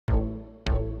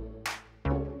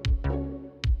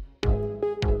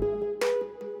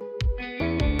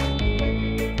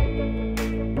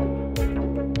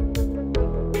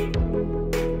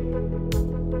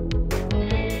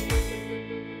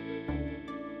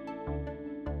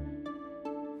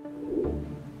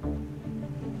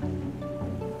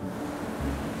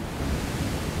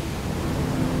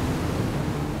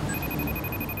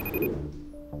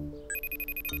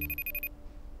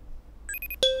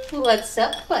What's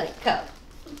up, buttercup?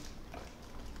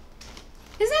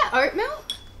 Is that oat milk?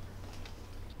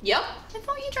 Yep. I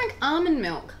thought you drank almond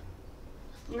milk.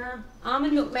 Nah,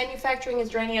 almond milk manufacturing is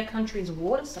draining our country's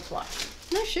water supply.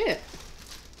 No shit.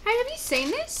 Hey, have you seen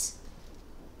this?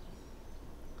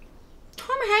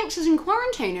 Tom Hanks is in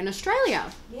quarantine in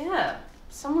Australia. Yeah,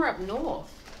 somewhere up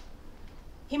north.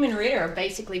 Him and Rita are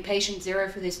basically patient zero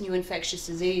for this new infectious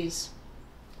disease.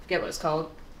 Forget what it's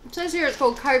called. It says here it's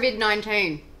called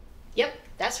COVID-19. Yep,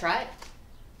 that's right.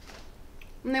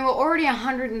 And there were already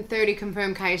 130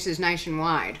 confirmed cases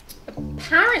nationwide.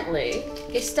 Apparently,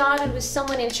 it started with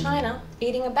someone in China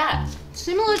eating a bat.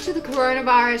 Similar to the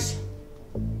coronavirus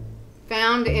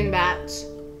found in bats.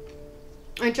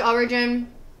 Its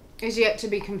origin is yet to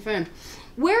be confirmed.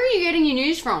 Where are you getting your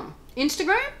news from?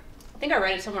 Instagram? I think I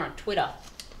read it somewhere on Twitter.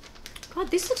 God,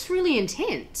 this looks really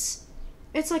intense.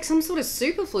 It's like some sort of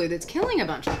super flu that's killing a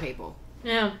bunch of people.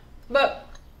 Yeah, but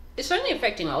it's only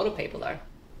affecting older people though.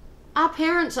 Our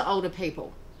parents are older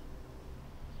people.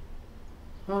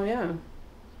 Oh yeah,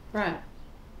 right.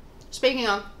 Speaking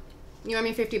of, you owe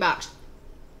me $50.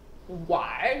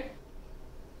 Why?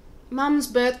 Mum's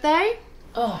birthday?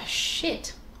 Oh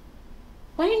shit.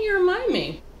 Why didn't you remind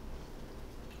me?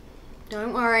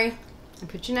 Don't worry, I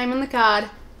put your name on the card.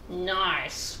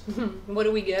 Nice. What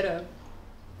do we get her?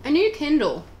 A new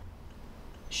Kindle.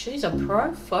 She's a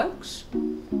pro, folks.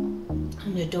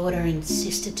 I'm your daughter and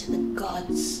sister to the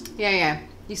gods. Yeah,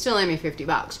 you still owe me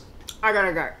 $50. I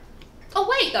gotta go. Oh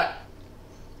wait though.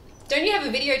 Don't you have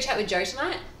a video chat with Joe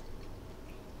tonight?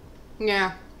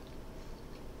 Yeah.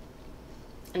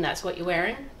 And that's what you're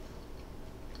wearing?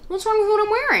 What's wrong with what I'm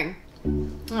wearing?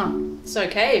 Oh, it's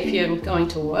okay if you're going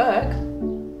to work.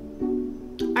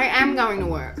 I am going to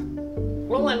work.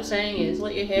 All I'm saying is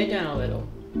let your hair down a little.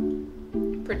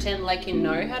 Pretend like you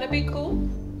know how to be cool.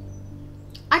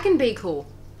 I can be cool.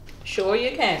 Sure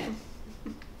you can.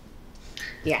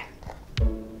 Yeah.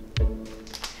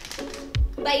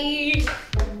 Bye.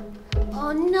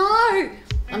 Oh no!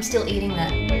 I'm still eating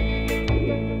that.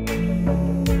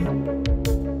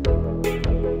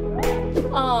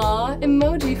 Aw,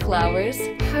 emoji flowers.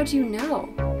 How'd you know?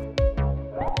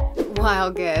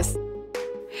 Wild guess.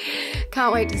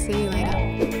 Can't wait to see you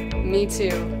later. Me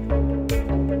too.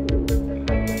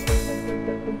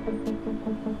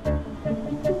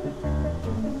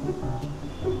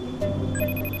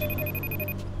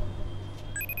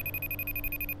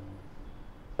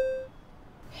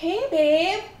 Hey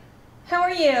babe, how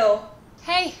are you?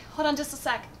 Hey, hold on just a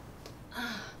sec.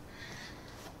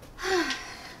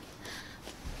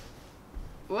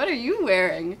 What are you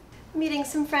wearing? Meeting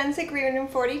some friends at Green Room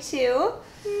 42.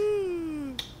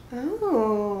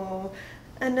 Oh,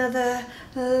 another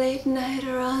late night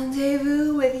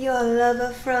rendezvous with your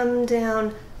lover from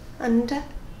down under.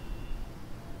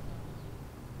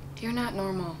 You're not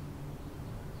normal.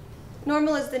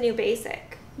 Normal is the new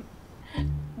basic.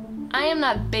 I am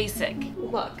not basic.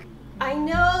 Look, I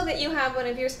know that you have one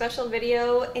of your special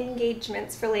video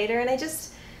engagements for later, and I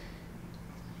just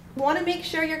want to make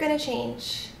sure you're gonna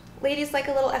change. Ladies like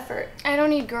a little effort. I don't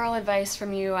need girl advice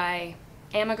from you. I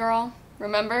am a girl,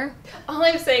 remember? All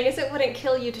I'm saying is it wouldn't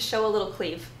kill you to show a little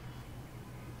cleave.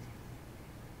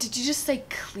 Did you just say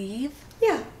cleave?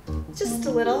 Yeah, just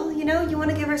a little. You know, you want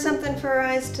to give her something for her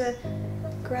eyes to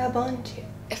grab onto.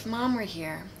 If Mom were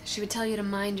here, she would tell you to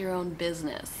mind your own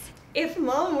business. If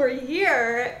Mom were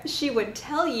here, she would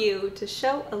tell you to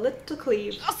show a little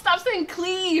cleave. Oh, stop saying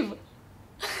cleave!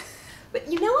 But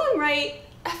you know I'm right.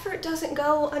 Effort doesn't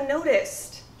go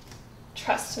unnoticed.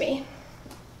 Trust me.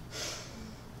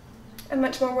 I'm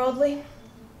much more worldly.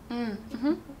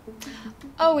 Mm-hmm.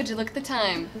 Oh, would you look at the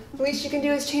time? The least you can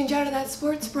do is change out of that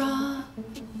sports bra.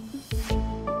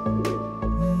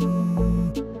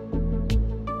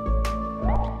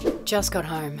 Just got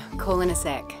home. Call in a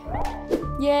sec.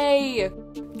 Yay!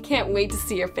 Can't wait to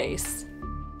see your face.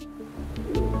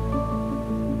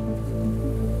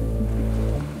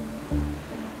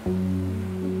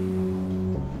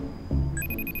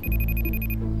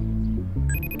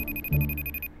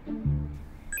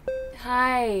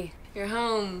 Hi, you're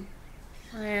home.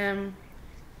 I am.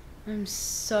 I'm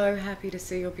so happy to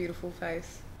see your beautiful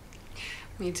face.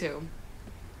 Me too.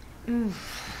 Ooh,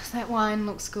 that wine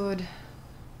looks good.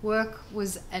 Work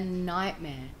was a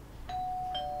nightmare.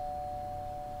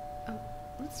 Oh,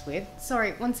 that's weird.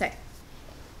 Sorry, one sec.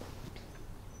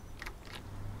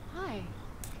 Hi,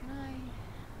 can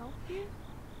I help you?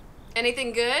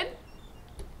 Anything good?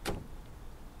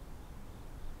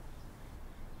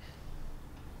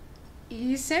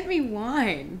 You sent me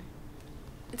wine.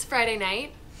 It's Friday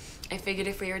night. I figured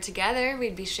if we were together,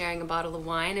 we'd be sharing a bottle of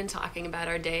wine and talking about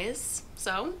our days.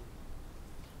 So,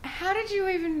 How did you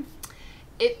even...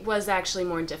 It was actually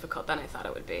more difficult than I thought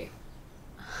it would be.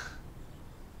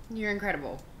 You're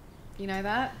incredible. You know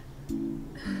that?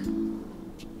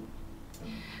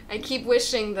 I keep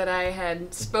wishing that I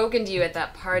had spoken to you at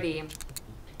that party.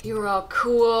 You were all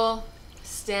cool,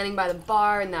 standing by the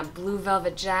bar in that blue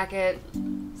velvet jacket,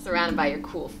 surrounded by your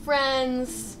cool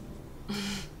friends.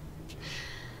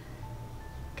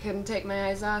 Couldn't take my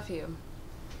eyes off you.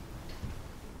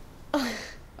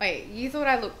 Wait, you thought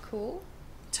I looked cool?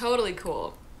 Totally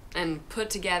cool. And put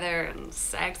together and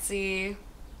sexy.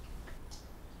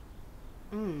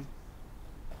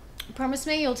 Promise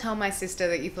me you'll tell my sister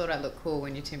that you thought I looked cool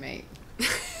when you two meet.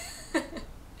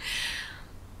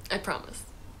 I promise.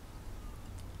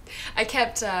 I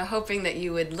kept hoping that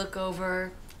you would look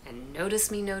over and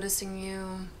notice me noticing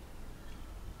you.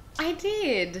 I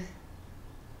did.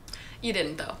 You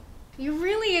didn't, though. You're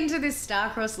really into this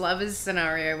star-crossed lovers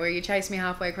scenario where you chase me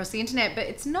halfway across the internet, but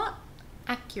it's not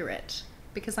accurate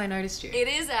because I noticed you. It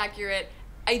is accurate.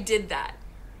 I did that.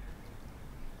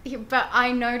 Yeah, but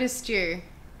I noticed you.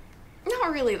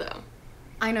 Not really, though.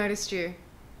 I noticed you.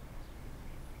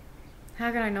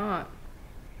 How could I not?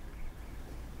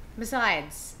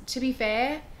 Besides, to be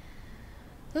fair,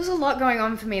 there was a lot going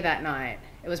on for me that night.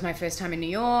 It was my first time in New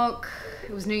York.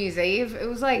 It was New Year's Eve. It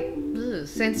was like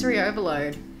sensory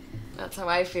overload. That's how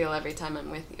I feel every time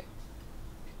I'm with you.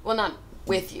 Well, not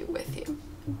with you.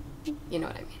 You know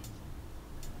what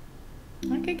I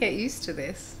mean. I could get used to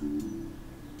this.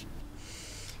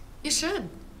 You should.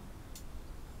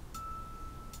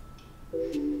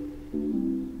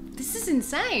 This is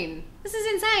insane. This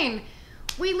is insane.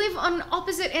 We live on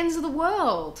opposite ends of the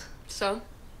world. So?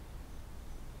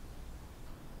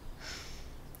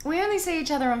 We only see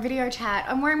each other on video chat.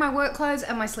 I'm wearing my work clothes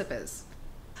and my slippers.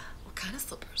 What kind of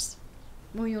slippers?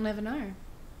 Well, you'll never know.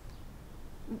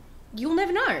 You'll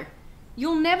never know.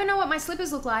 You'll never know what my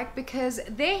slippers look like because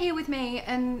they're here with me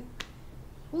and,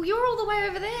 well, you're all the way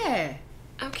over there.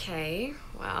 Okay,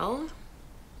 well,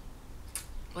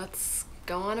 let's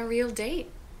go on a real date.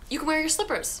 You can wear your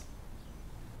slippers.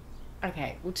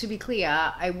 Okay, well, to be clear,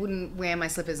 I wouldn't wear my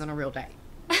slippers on a real date.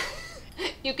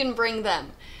 You can bring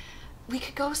them. We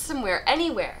could go somewhere,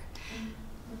 anywhere.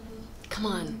 Come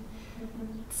on,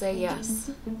 say yes.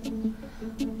 I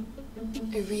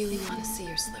really want to see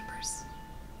your slippers.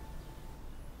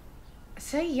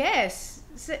 Say yes.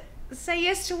 Say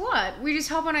yes to what? We just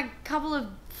hop on a couple of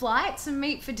flights and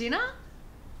meet for dinner?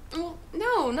 Well,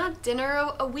 no, not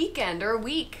dinner, a weekend or a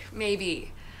week,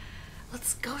 maybe.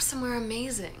 Let's go somewhere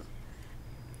amazing.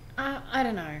 I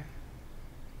don't know.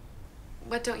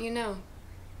 What don't you know?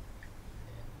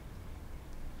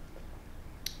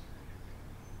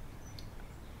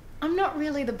 I'm not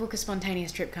really the book a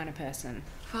spontaneous trip kind of person.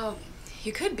 Well,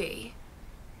 you could be.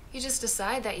 You just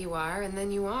decide that you are, and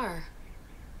then you are.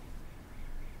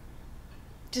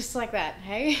 Just like that,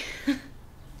 hey?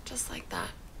 Just like that.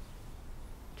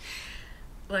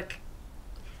 Look,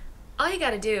 all you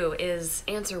gotta do is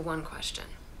answer one question.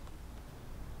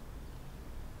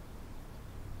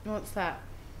 What's that?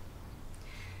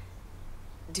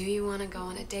 Do you want to go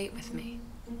on a date with me?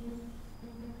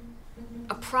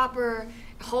 A proper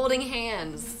holding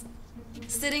hands,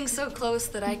 sitting so close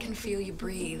that I can feel you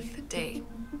breathe date.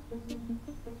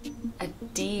 A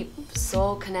deep,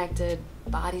 soul-connected,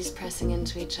 bodies pressing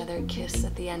into each other kiss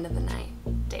at the end of the night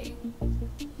date.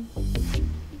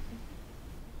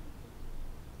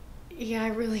 Yeah, I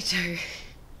really do.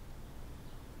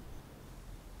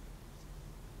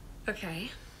 Okay.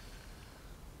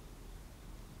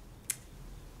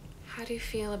 How do you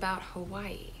feel about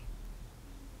Hawaii?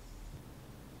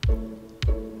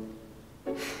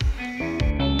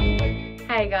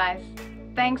 Hey guys,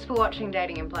 thanks for watching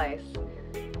Dating in Place.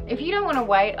 If you don't want to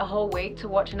wait a whole week to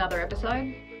watch another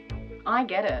episode, I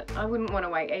get it. I wouldn't want to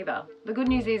wait either. The good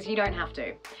news is you don't have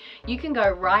to. You can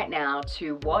go right now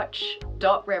to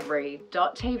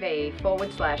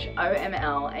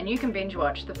watch.reverie.tv/OML and you can binge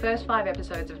watch the first 5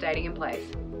 episodes of Dating in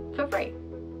Place for free.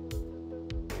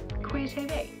 Queer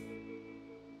TV.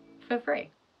 For free.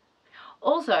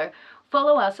 Also,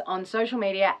 follow us on social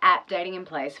media at Dating in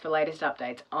Place for latest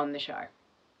updates on the show.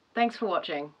 Thanks for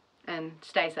watching and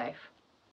stay safe.